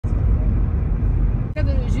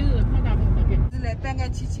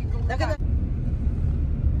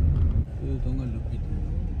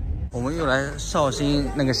我们又来绍兴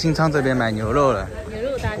那个新昌这边买牛肉了。牛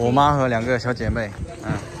肉大。我妈和2个小姐妹，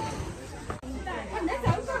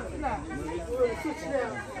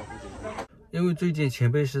因为最近前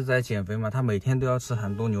辈是在减肥嘛，他每天都要吃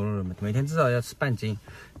很多牛肉，每天至少要吃半斤。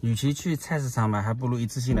与其去菜市场买，还不如一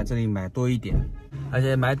次性来这里买多一点。而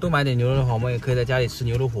且多买点牛肉的话，我们也可以在家里吃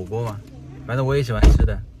牛肉火锅嘛。反正我也喜欢吃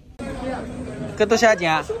的。这多少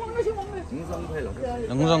钱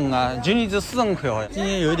？55啊，今年只45块好像。今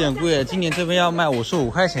年有一点贵，今年这边要卖55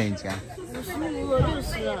块钱一斤。55、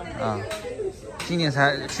60啊。去年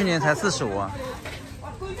才45啊。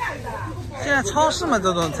现在超市嘛，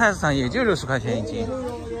这种菜市场也就60块钱一斤。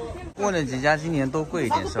问了几家，今年都贵一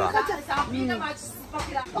点是吧？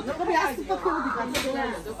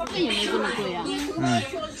这也没这么贵啊。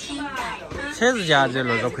车子价这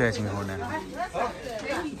60块钱后呢？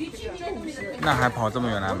那还跑这么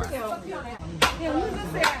远来买？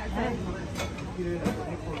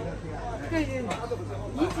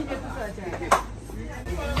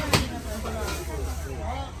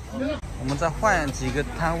我们再换几个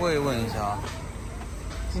摊位问一下啊，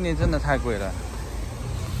今年真的太贵了，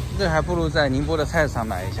这还不如在宁波的菜市场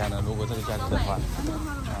买一下呢。如果这个价格的话，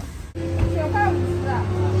雪花50啊。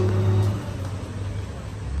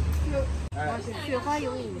雪花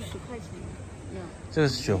有50块钱。这个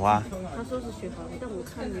是雪花。他说是雪花，但我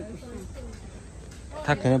看也不像。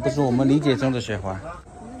它可能不是我们理解中的雪花。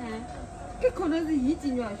这可能是1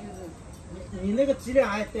斤两就是。你那个几两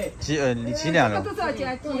还对？你几两了？多少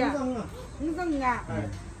钱几啊？55啊。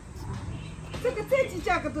这个这鸡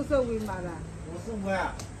价格多少位买的？55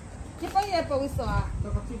啊。一般也不会少啊。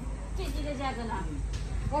最低的价格呢？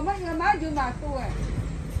我们要买就买多哎。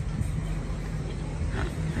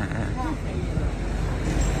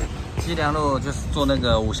鸡粮肉就是做那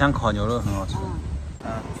个5香烤牛肉，很好吃。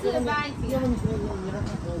48一斤。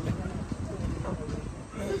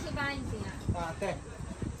48一斤啊？啊，对。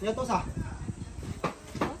要多少？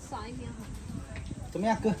我少一点好。怎么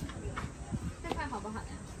样，哥？这块好不好呀？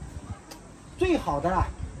最好的啦。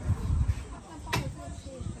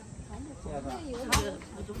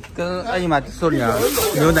跟阿姨妈说点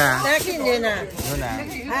牛奶。哪个牛奶？牛奶。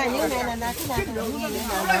哎，牛奶呢？哪个牛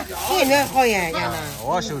奶？这个好呀，样的。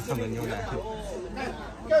我喜欢吃个牛奶。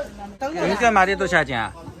你这买的多少钱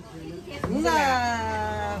啊？50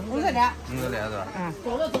两。50两是吧？嗯。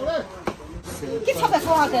走了。这超过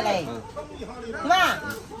好的嘞，是吧？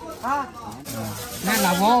啊。那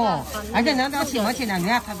老王，而且那到前面去了，你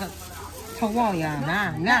看他的超旺呀，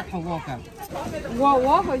那超旺的。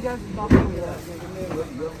我好像是到后面。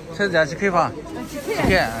车子价几块吧？7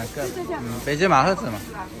块，北京马盒子嘛。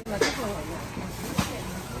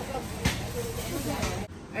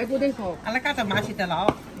哎，不得好。阿拉家头买起得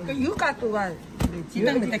了，这油价多啊，鸡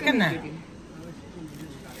蛋没得干呢。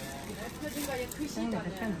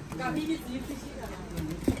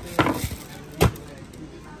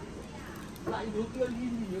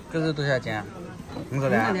这是多少钱？50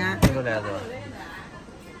两是吧？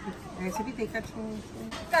哎，这边得个葱。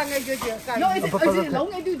干个就要一点，弄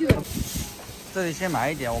一丢丢。这里先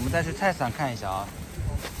买一点，我们再去菜市场看一下啊，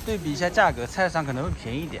对比一下价格，菜市场可能会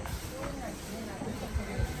便宜一点。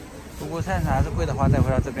如果菜市场还是贵的话，再回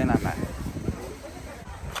到这边来买。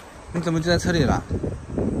你怎么就在车里了？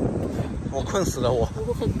我困死了我很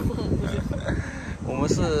困。我们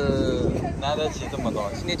是拿得起这么多，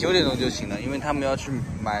今天9点钟就行了，因为他们要去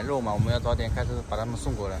买肉嘛，我们要早点开车把他们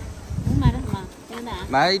送过来。你买的什么？牛奶？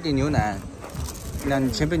买了一点牛奶，那你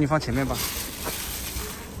前辈你放前面吧。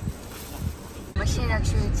我们现在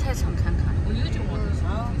去菜场看看。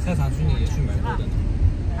菜场去你也去买过的。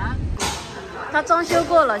啊？它装修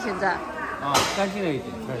过了，现在。啊，干净了一点，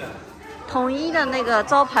对。统一的那个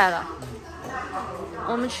招牌了。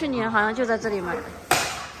我们去年好像就在这里买的。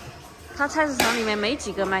它菜市场里面没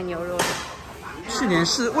几个卖牛肉的。去年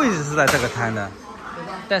是位置是在这个摊的，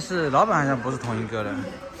但是老板好像不是同一个的。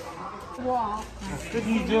哇！这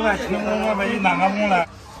你就来千我们有哪个梦了？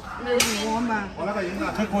我嘛。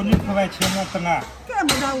这个你可来千我等啊。干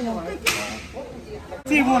不到我。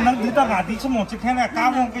这我能得到外地去么？只看了家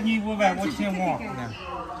我给你5万，我千我。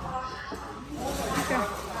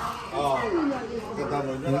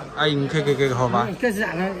阿姨，你可以给个号吗？这是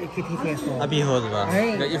俺们给提前说。啊，编号是吧？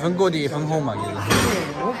那1分过的1分红嘛，就是。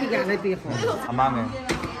我给俺们编号。阿妈呢？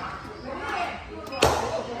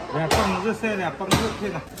来，53两，80块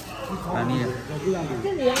了。啊你？这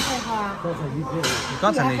2块哈。你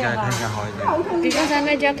刚才那家看起来好一点。比刚才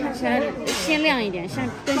那家看起来鲜亮一点，像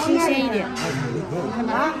更新鲜一点。你看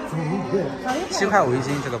到？ 7块5一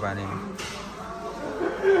斤这个白鲢。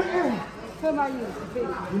车马油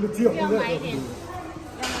要买一点，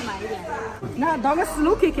要么买一点。那到个思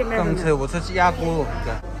路看看买。刚才我这是鸭锅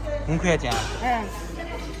，5块钱。哎，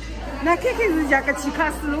那看看人家个去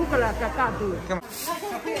看思路个了，个大多。干嘛？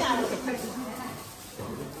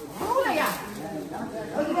好了呀。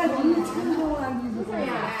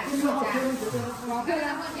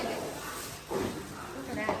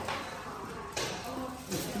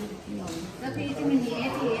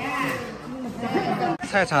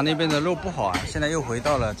菜场那边的肉不好啊，现在又回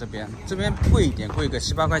到了这边，这边贵一点，贵个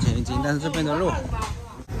7、8块钱一斤，但是这边的肉好。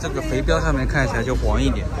这个肥膘上面看起来就黄一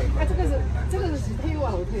点。哎，这个是前腿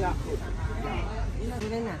啊，后腿啊。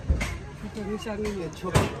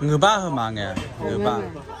牛排好嘛眼，牛排。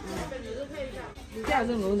这还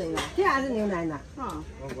是牛腩啊？这还是牛腩呢？啊，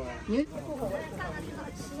牛。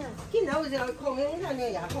今天我就要烤那个牛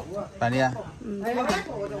牙口啊。板栗啊？哎，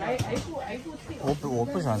我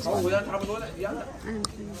不喜欢吃。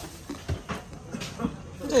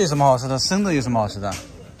这有什么好吃的？生的有什么好吃的？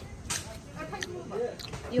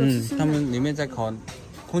他们里面在烤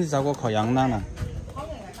空气炸锅烤羊腩呢。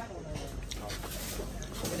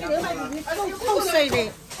透水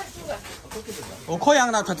的。我烤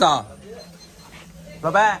羊腩特早。老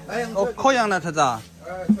板，我烤羊腩特早。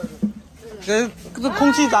这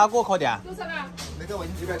空气炸锅烤的啊？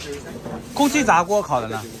空气炸锅烤的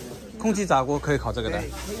呢？空气炸锅可以烤这个的。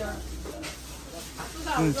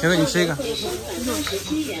前面你吃一个。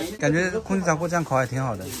感觉空气炸锅这样烤还挺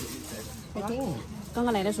好的。刚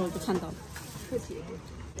刚来的时候就看到了。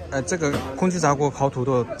这个空气炸锅烤土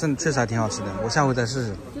豆确实还挺好吃的，我下回再试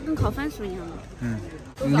试。就跟烤番薯一样的。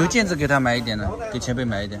牛腱子给他买一点呢，给前辈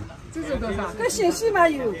买一点。这是多少？跟新鲜嘛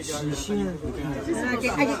有。新鲜。给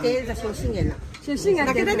阿姨给这新鲜的。新鲜的。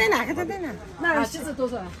那给他在哪？给他在哪？那西子多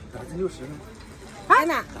少？60。啊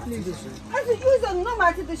那？60。还是有人了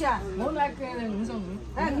嘛？这都下。我那个55。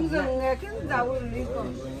哎，55哎，跟着我那个。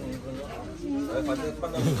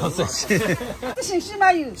好神奇。这新鲜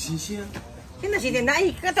嘛有。新鲜。现在现在那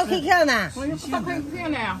一个都可以看呢。我8块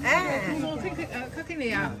钱了呀！哎，看看的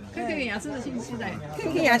呀，看看的样子是新鲜的，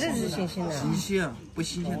看看样子是新鲜的。新鲜不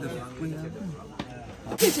新鲜的不一样。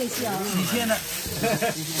最新鲜啊！新鲜的。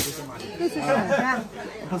最新鲜的。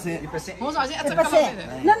多少钱？这不是。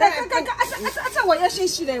那这我要新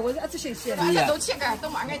鲜的，我是这新鲜的。这都吃的，都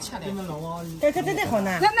蛮爱吃的。这好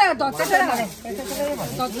呢。那到这个好嘞，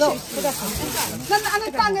到肉不得好。那大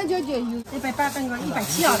概就有180多个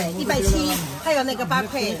，170好嘞，170，还有那个8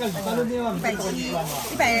块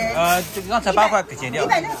，170，100。这个刚才8块给减掉。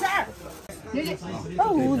162。53，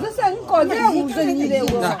我搞这52的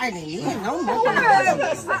我。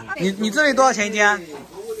你这里多少钱一斤啊？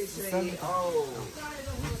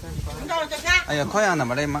哎呀，烤羊那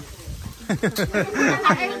么累吗？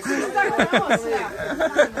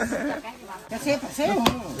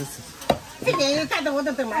这点又干的我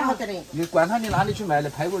都蛮好的嘞。你管他你哪里去买的，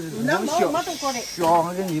排骨是那么小，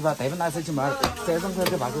小那个你把带到哪车去买，3块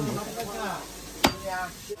就把这没。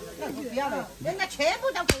那就不要了，人家全部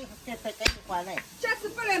都给你还了。下次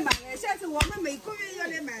不来买了，下次我们每个月要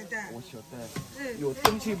来买的。我晓得，有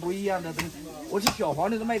东西不一样的东西。我去小黄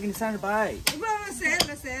的都卖给你30块。不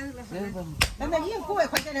，30了。那你过1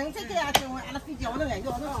块钱，你这个呀，我按照比较那个，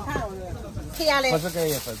要那看我这，下来。不是这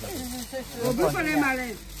也不是。我不来买了。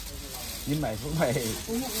你买出来。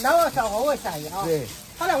那我找我啥呀？对。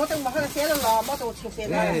后来我等嘛，后来3了老，没多钱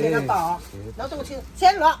，3了到，老多钱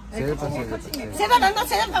3了。3了等到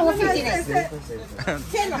3了把我费进来。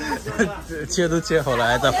3了。切都切好了，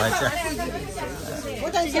还在还价。我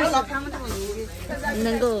等3了。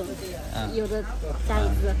能够有的加一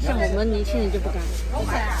个，像我们年轻人就不敢。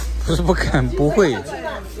不是不敢，不会。不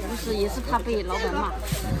是，也是怕被老板骂。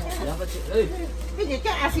毕竟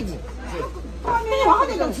干20斤。你往后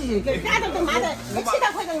这种去，家都买的，7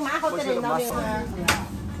多块钱买好的嘞，老的。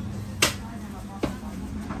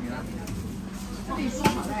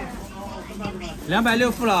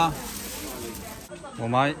260付了。我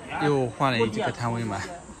妈又换了几个摊位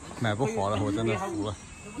买不好了，我真的服了。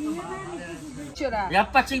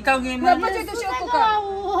200斤高给吗？200斤都小哥哥。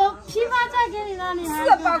我批发价给你了，你还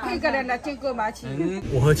48块个了，那经过买起。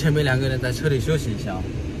我和前辈2个人在车里休息一下，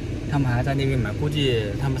他们还在那边买，估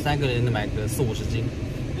计他们3个人能买个40-50斤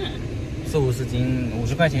，40-50斤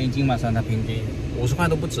，50块钱一斤嘛，算它平均50块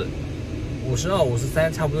都不止，52、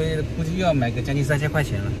53，差不多估计又要买个将近3000块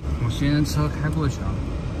钱了。我先车开过去啊，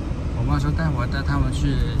我妈说待会儿带他们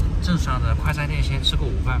去镇上的快餐店先吃个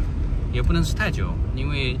午饭，也不能吃太久，因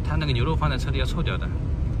为他那个牛肉放在车里要臭掉的，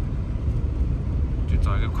就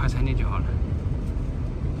找一个快餐店就好了。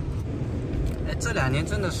哎，这2年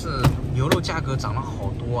真的是牛肉价格涨了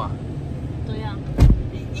好多啊！对呀。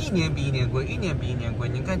一年比一年贵，一年比一年贵。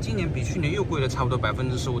你看今年比去年又贵了差不多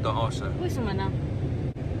15%到20%。为什么呢？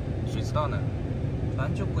谁知道呢？反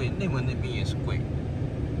正就贵，内蒙那边也是贵。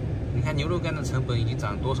你看牛肉干的成本已经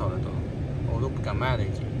涨多少了都，我都不敢卖了，已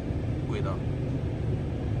经贵到。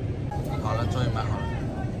好了，终于买好了。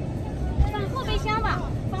放后备箱吧。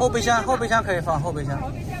后备箱可以放后备箱。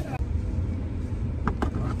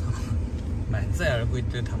买再而贵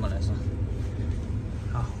对他们来说。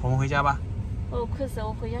好，我们回家吧。哦，困死了，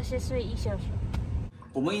我回家先睡1小时。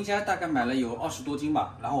我们一家大概买了有20多斤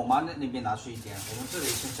吧，然后我妈那边拿出一点，我们这里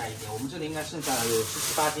剩下一点，我们这里应该剩下有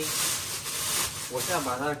17、18斤。我现在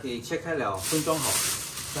把它给切开了，分装好，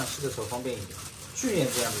这样吃的时候方便一点。去年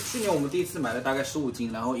这样子，去年我们第一次买了大概15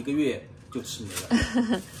斤，然后1个月就吃没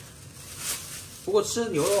了。不过吃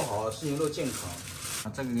牛肉好，吃牛肉健康。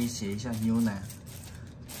啊，这个给你写一下牛奶，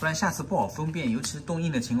不然下次不好分辨，尤其是冻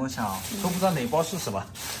硬的情况下啊，都不知道哪包是什么。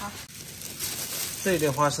好。这里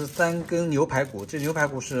的话是3根牛排骨，这牛排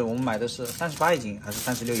骨是我们买的是38一斤还是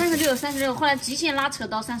36一斤？36，后来极限拉扯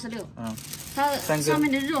到36。嗯，它上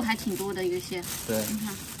面的肉还挺多的，有些。对，你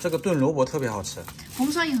看这个炖萝卜特别好吃，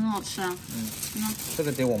红烧也很好吃啊。嗯，这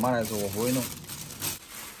个得我妈来做，我不会弄。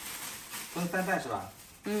分3袋是吧？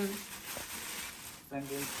嗯。3根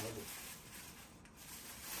排骨。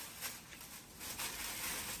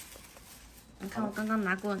你看我刚刚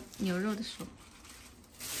拿过牛肉的手。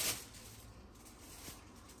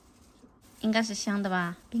应该是香的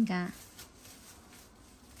吧，饼干。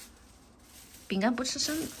饼干不吃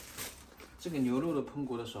生的。这个牛肉的烹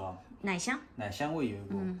过的时候，奶香味有一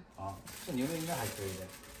股。啊，这牛肉应该还可以的。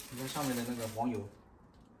你看上面的那个黄油，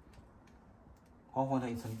黄黄的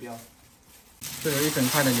一层标。这有一整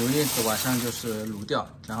块的牛叶子，晚上就是卤掉，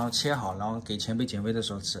然后切好，然后给前辈减肥的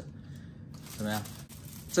时候吃，怎么样？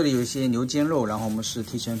这里有一些牛肩肉，然后我们是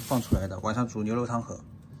提前放出来的，晚上煮牛肉汤喝。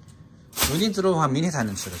牛腱子肉的话，明天才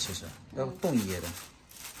能吃的，其实要冻一夜的。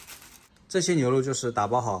这些牛肉就是打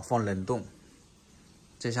包好放冷冻，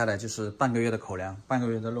接下来就是半个月的口粮，半个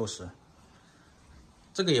月的肉食。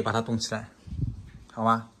这个也把它冻起来，好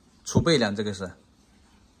吗？储备粮，这个是。